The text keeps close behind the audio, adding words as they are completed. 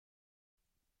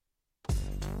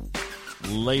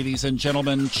Ladies and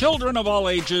gentlemen, children of all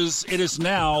ages, it is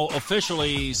now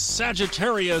officially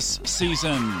Sagittarius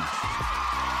season.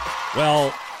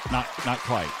 Well, not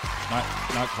quite.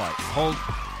 Not quite.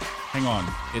 Hang on.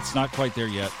 It's not quite there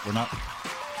yet. We're not.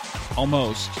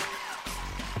 Almost.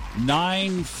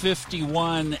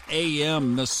 9:51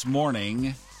 a.m. this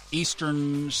morning,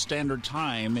 Eastern Standard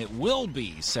Time. It will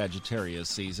be Sagittarius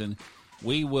season.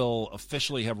 We will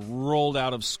officially have rolled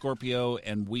out of Scorpio,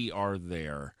 and we are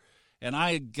there. And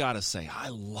I gotta say, I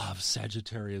love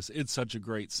Sagittarius. It's such a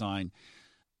great sign.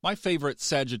 My favorite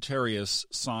Sagittarius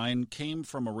sign came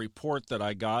from a report that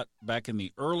I got back in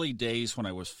the early days when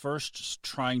I was first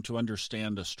trying to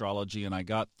understand astrology, and I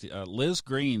got Liz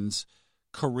Green's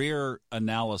career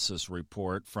analysis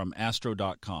report from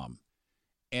Astro.com.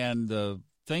 And the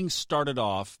thing started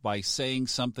off by saying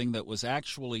something that was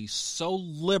actually so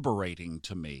liberating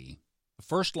to me. The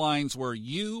first lines were,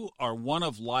 "You are one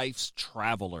of life's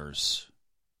travelers."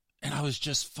 And I was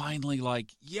just finally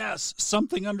like, yes,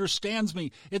 something understands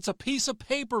me. It's a piece of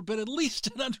paper, but at least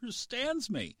it understands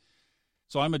me.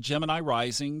 So I'm a Gemini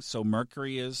rising, so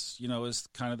Mercury is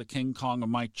kind of the King Kong of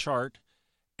my chart.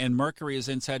 And Mercury is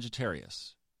in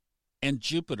Sagittarius. And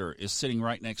Jupiter is sitting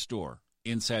right next door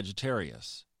in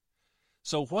Sagittarius.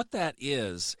 So what that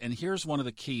is, and here's one of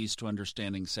the keys to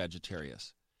understanding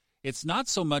Sagittarius. It's not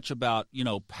so much about,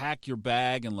 pack your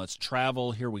bag and let's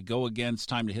travel. Here we go again. It's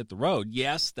time to hit the road.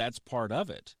 Yes, that's part of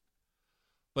it.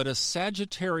 But a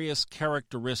Sagittarius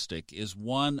characteristic is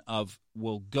one of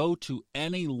will go to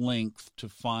any length to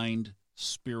find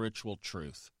spiritual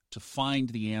truth, to find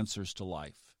the answers to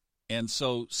life. And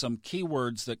so some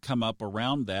keywords that come up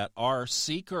around that are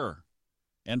seeker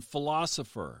and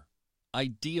philosopher,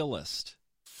 idealist,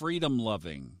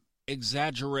 freedom-loving,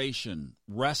 exaggeration,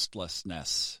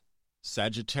 restlessness.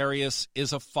 Sagittarius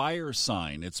is a fire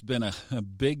sign. It's been a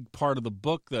big part of the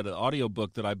book, an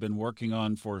audiobook that I've been working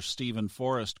on for Stephen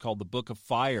Forrest called The Book of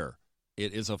Fire.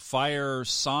 It is a fire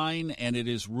sign, and it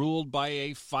is ruled by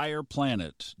a fire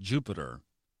planet, Jupiter.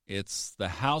 It's the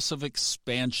house of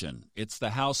expansion. It's the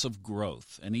house of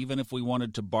growth. And even if we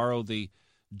wanted to borrow the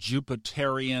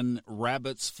Jupiterian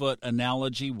rabbit's foot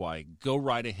analogy, why, go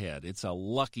right ahead. It's a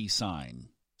lucky sign.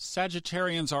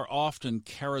 Sagittarians are often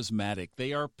charismatic.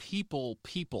 They are people.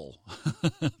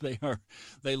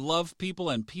 They love people,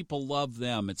 and people love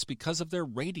them. It's because of their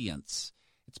radiance.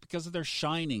 It's because of their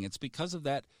shining. It's because of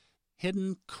that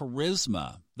hidden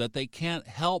charisma that they can't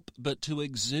help but to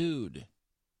exude.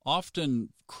 Often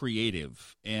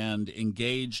creative and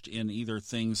engaged in either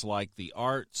things like the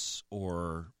arts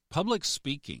or public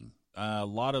speaking. A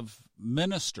lot of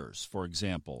ministers, for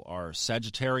example, are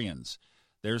Sagittarians.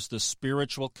 There's the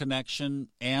spiritual connection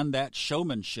and that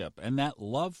showmanship and that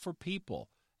love for people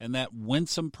and that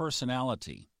winsome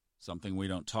personality. Something we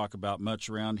don't talk about much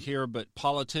around here, but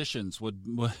politicians would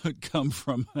come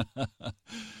from,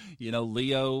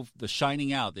 Leo, the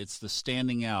shining out. It's the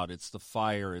standing out. It's the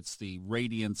fire. It's the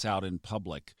radiance out in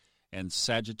public. And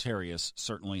Sagittarius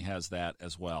certainly has that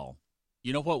as well.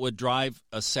 You know what would drive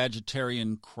a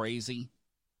Sagittarian crazy?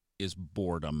 Is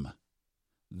boredom.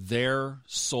 Their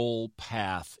soul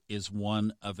path is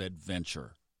one of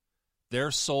adventure.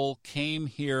 Their soul came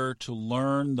here to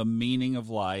learn the meaning of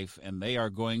life, and they are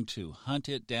going to hunt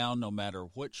it down no matter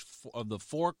which of the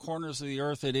four corners of the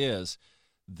earth it is.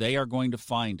 They are going to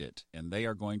find it, and they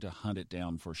are going to hunt it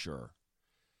down for sure.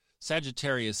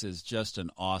 Sagittarius is just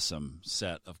an awesome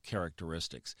set of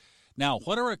characteristics. Now,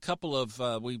 what are a couple of,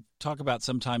 we talk about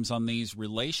sometimes on these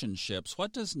relationships,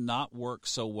 what does not work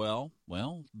so well?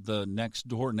 Well, the next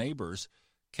door neighbors,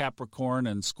 Capricorn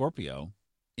and Scorpio.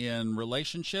 In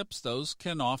relationships, those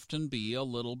can often be a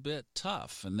little bit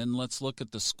tough. And then let's look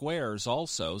at the squares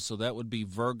also. So that would be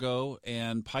Virgo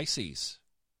and Pisces.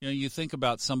 You think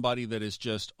about somebody that is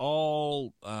just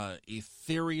all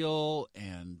ethereal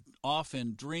and off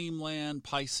in dreamland,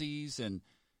 Pisces, and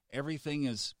everything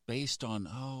is based on,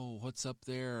 what's up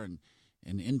there, and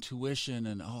intuition,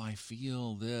 and, I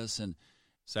feel this. And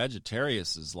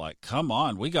Sagittarius is like, come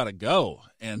on, we got to go,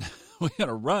 and we got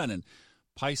to run. And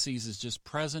Pisces is just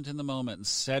present in the moment, and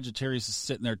Sagittarius is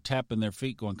sitting there tapping their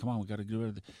feet going, come on, we got to do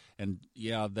it. And,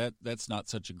 yeah, that's not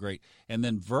such a great. And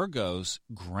then Virgo's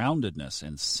groundedness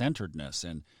and centeredness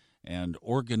and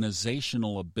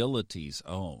organizational abilities.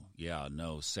 Oh, yeah,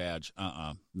 no, Sag,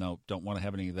 no, don't want to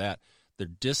have any of that. Their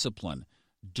discipline,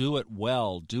 do it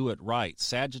well, do it right.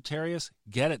 Sagittarius,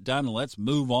 get it done, and let's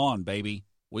move on, baby.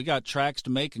 We got tracks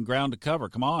to make and ground to cover.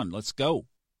 Come on, let's go.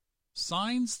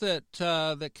 Signs that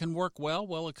can work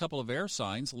well, a couple of air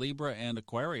signs, Libra and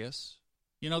Aquarius.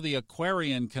 The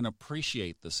Aquarian can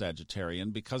appreciate the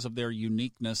Sagittarian because of their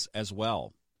uniqueness as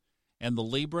well. And the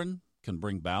Libran, can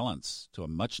bring balance to a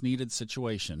much-needed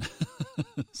situation.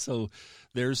 So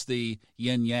there's the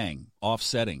yin-yang,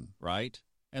 offsetting, right?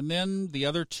 And then the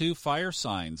other two fire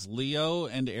signs, Leo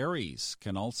and Aries,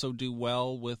 can also do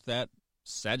well with that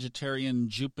Sagittarian,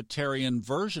 Jupiterian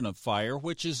version of fire,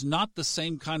 which is not the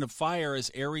same kind of fire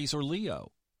as Aries or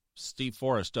Leo. Steve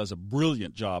Forrest does a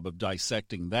brilliant job of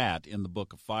dissecting that in the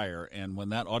Book of Fire, and when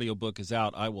that audiobook is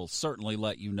out, I will certainly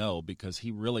let you know, because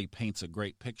he really paints a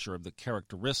great picture of the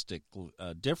characteristic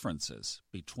differences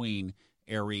between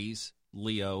Aries,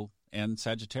 Leo, and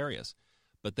Sagittarius.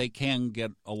 But they can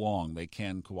get along. They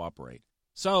can cooperate.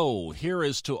 So here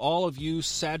is to all of you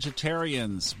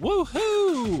Sagittarians.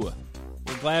 Woohoo!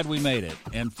 We're glad we made it.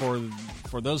 And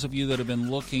for those of you that have been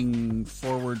looking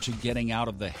forward to getting out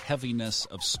of the heaviness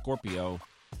of Scorpio,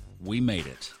 we made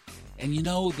it. And you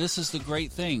know, this is the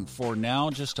great thing. For now,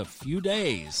 just a few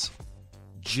days,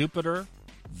 Jupiter,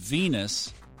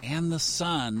 Venus, and the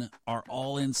Sun are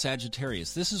all in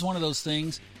Sagittarius. This is one of those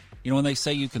things, you know, when they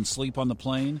say you can sleep on the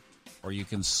plane, or you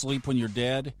can sleep when you're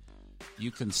dead,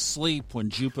 you can sleep when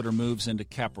Jupiter moves into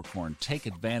Capricorn. Take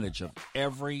advantage of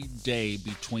every day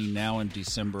between now and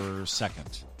December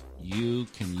 2nd. You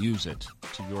can use it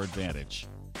to your advantage.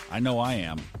 I know I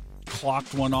am.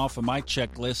 Clocked one off of my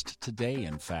checklist today,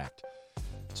 in fact.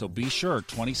 So be sure,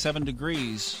 27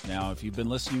 degrees. Now, if you've been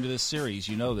listening to this series,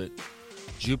 you know that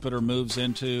Jupiter moves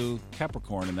into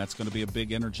Capricorn, and that's going to be a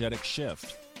big energetic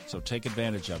shift. So take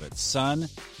advantage of it. Sun,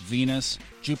 Venus,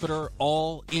 Jupiter,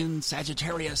 all in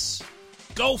Sagittarius.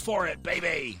 Go for it,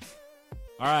 baby!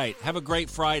 All right, have a great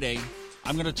Friday.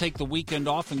 I'm going to take the weekend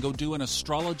off and go do an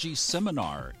astrology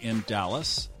seminar in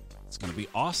Dallas. It's going to be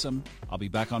awesome. I'll be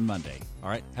back on Monday. All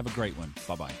right, have a great one.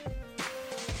 Bye-bye.